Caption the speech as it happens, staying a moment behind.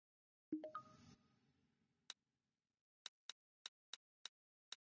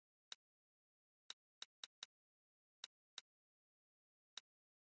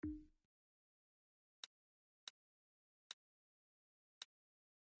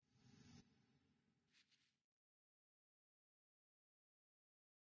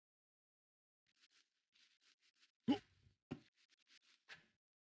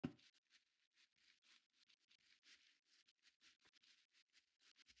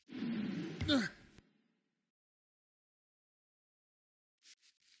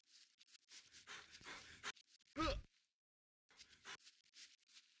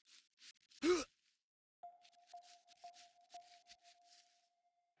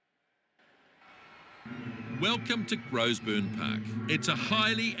Welcome to Roseburn Park. It's a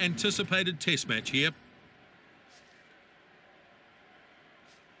highly anticipated test match here.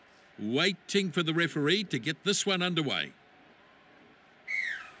 Waiting for the referee to get this one underway.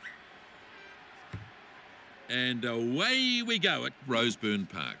 And away we go at Roseburn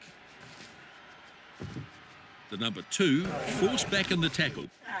Park. The number 2 forced back in the tackle.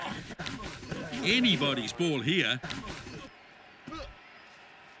 Anybody's ball here.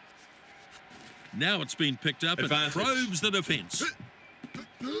 Now it's been picked up and probes the defence.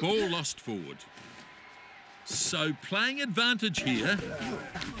 Ball lost forward. So playing advantage here.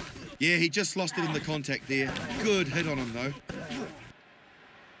 Yeah, he just lost it in the contact there. Good hit on him though.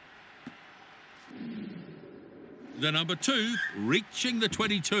 The number 2 reaching the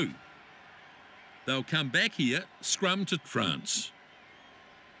 22. They'll come back here, scrum to France.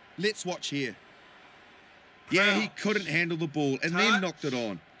 Let's watch here. Yeah, he couldn't handle the ball and then knocked it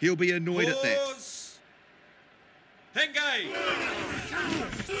on. He'll be annoyed at that. Henge!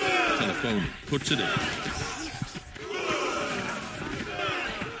 Telephone puts it in.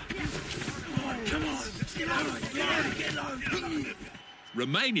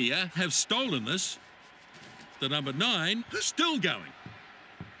 Romania have stolen this. The number 9 still going.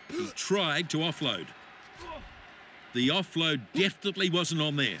 He tried to offload. The offload definitely wasn't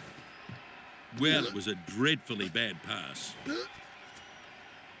on there. Well, it was a dreadfully bad pass.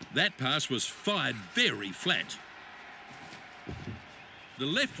 That pass was fired very flat. The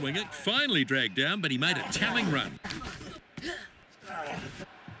left winger finally dragged down, but he made a telling run.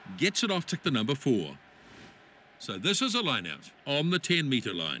 Gets it off to the number 4. So this is a line out on the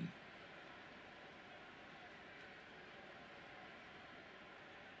 10-metre line.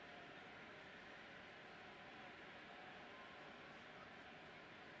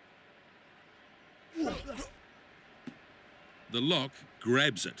 The lock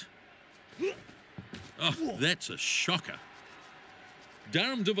grabs it. Oh, that's a shocker.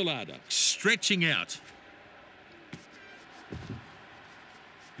 Durham de Villada stretching out.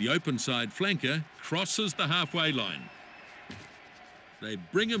 The open side flanker crosses the halfway line. They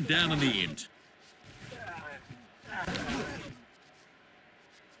bring him down in the end.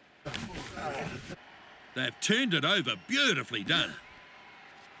 They've turned it over. Beautifully done.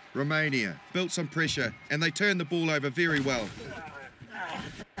 Romania built some pressure and they turned the ball over very well.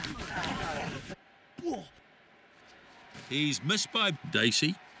 He's missed by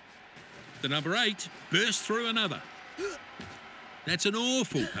Dacey. The number 8 burst through another. That's an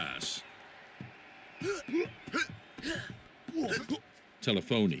awful pass.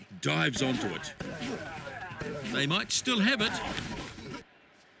 Telefoni dives onto it. They might still have it.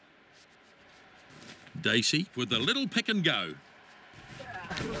 Dacey with a little pick and go.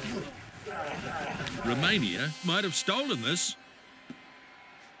 Romania might have stolen this.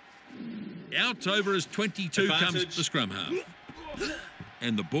 Out over his 22 comes the scrum half.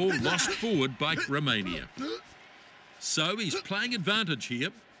 And the ball lost forward by Romania. So he's playing advantage here.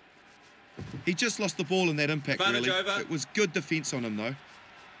 He just lost the ball in that impact, really. It was good defence on him, though.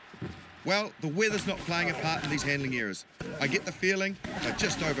 Well, the weather's not playing a part in these handling errors. I get the feeling they're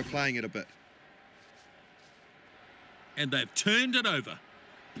just overplaying it a bit. And they've turned it over.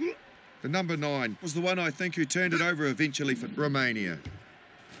 The number 9 was the one, I think, who turned it over eventually for Romania.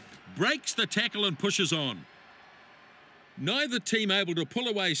 Breaks the tackle and pushes on. Neither team able to pull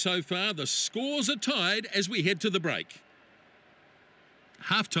away so far. The scores are tied as we head to the break.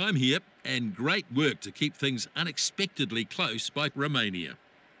 Half-time here, and great work to keep things unexpectedly close by Romania.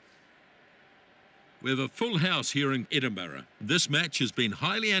 We have a full house here in Edinburgh. This match has been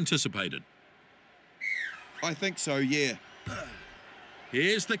highly anticipated. I think so, yeah.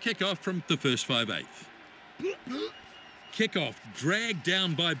 Here's the kick-off from the first 5/8. Kick-off dragged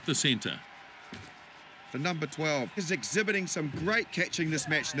down by the centre. The number 12 is exhibiting some great catching this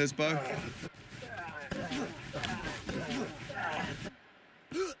match, Nisbo.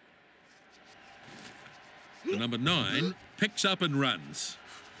 The number 9 picks up and runs.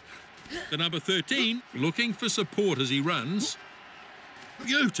 The number 13 looking for support as he runs.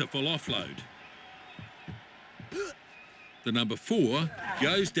 Beautiful offload. The number 4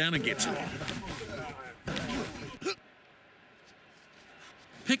 goes down and gets it.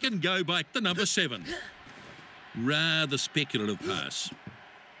 Pick and go by the number 7. Rather speculative pass.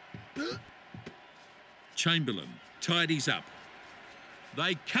 Chamberlain tidies up.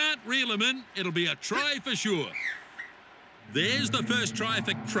 They can't reel him in. It'll be a try for sure. There's the first try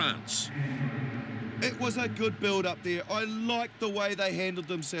for France. It was a good build-up there. I liked the way they handled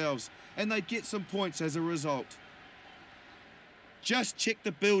themselves, and they get some points as a result. Just check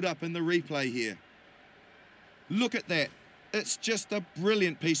the build-up in the replay here. Look at that. It's just a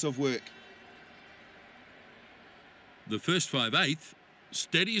brilliant piece of work. The first 5/8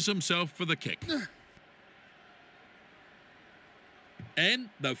 steadies himself for the kick. And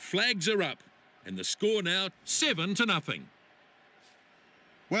the flags are up. And the score now 7-0.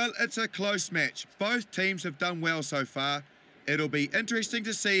 Well, it's a close match. Both teams have done well so far. It'll be interesting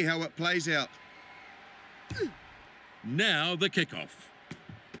to see how it plays out. Now the kickoff.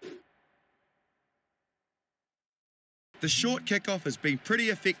 The short kickoff has been pretty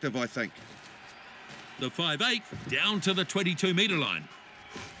effective, I think. The 5/8 down to the 22-metre line.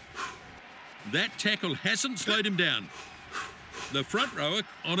 That tackle hasn't slowed him down. The front rower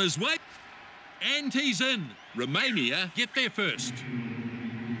on his way. And he's in. Romania get there first.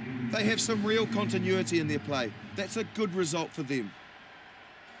 They have some real continuity in their play. That's a good result for them.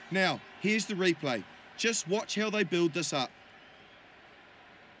 Now, here's the replay. Just watch how they build this up.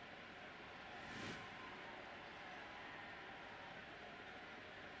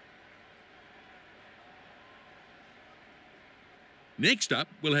 Next up,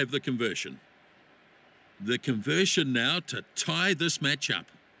 we'll have the conversion. The conversion now to tie this match up.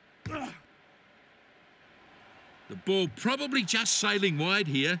 The ball probably just sailing wide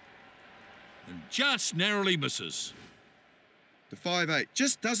here and just narrowly misses. The 5/8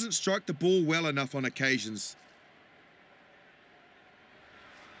 just doesn't strike the ball well enough on occasions.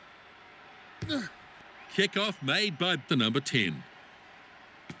 Kickoff made by the number 10.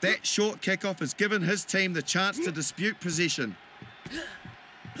 That short kickoff has given his team the chance to dispute possession.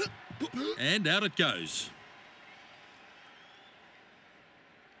 And out it goes.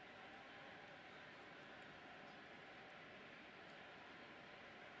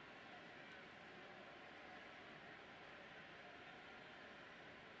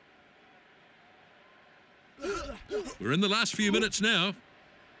 We're in the last few minutes now.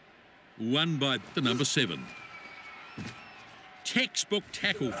 Won by the number 7. Textbook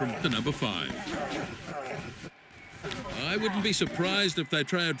tackle from the number 5. I wouldn't be surprised if they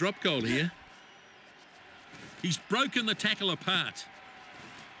try a drop goal here. He's broken the tackle apart.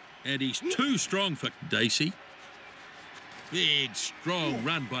 And he's too strong for Dacey. Big, strong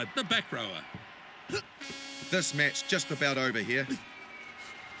run by the back rower. This match just about over here.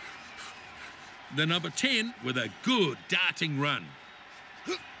 The number 10 with a good darting run.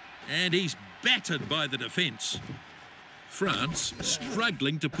 And he's battered by the defence. France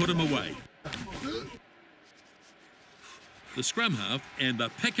struggling to put him away. The scrum half and the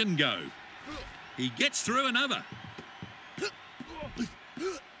pick and go. He gets through another.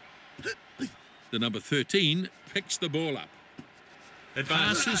 The number 13 picks the ball up.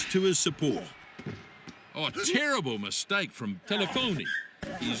 Passes to his support. Oh, a terrible mistake from Telefoni.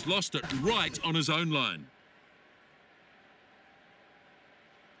 He's lost it right on his own line.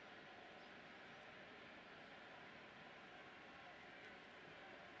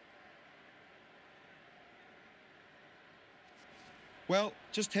 Well,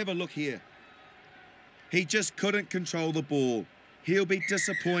 just have a look here. He just couldn't control the ball. He'll be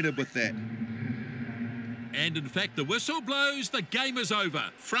disappointed with that. And in fact, the whistle blows, the game is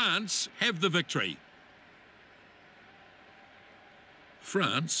over. France have the victory.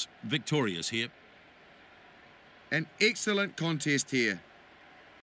 France victorious here. An excellent contest here.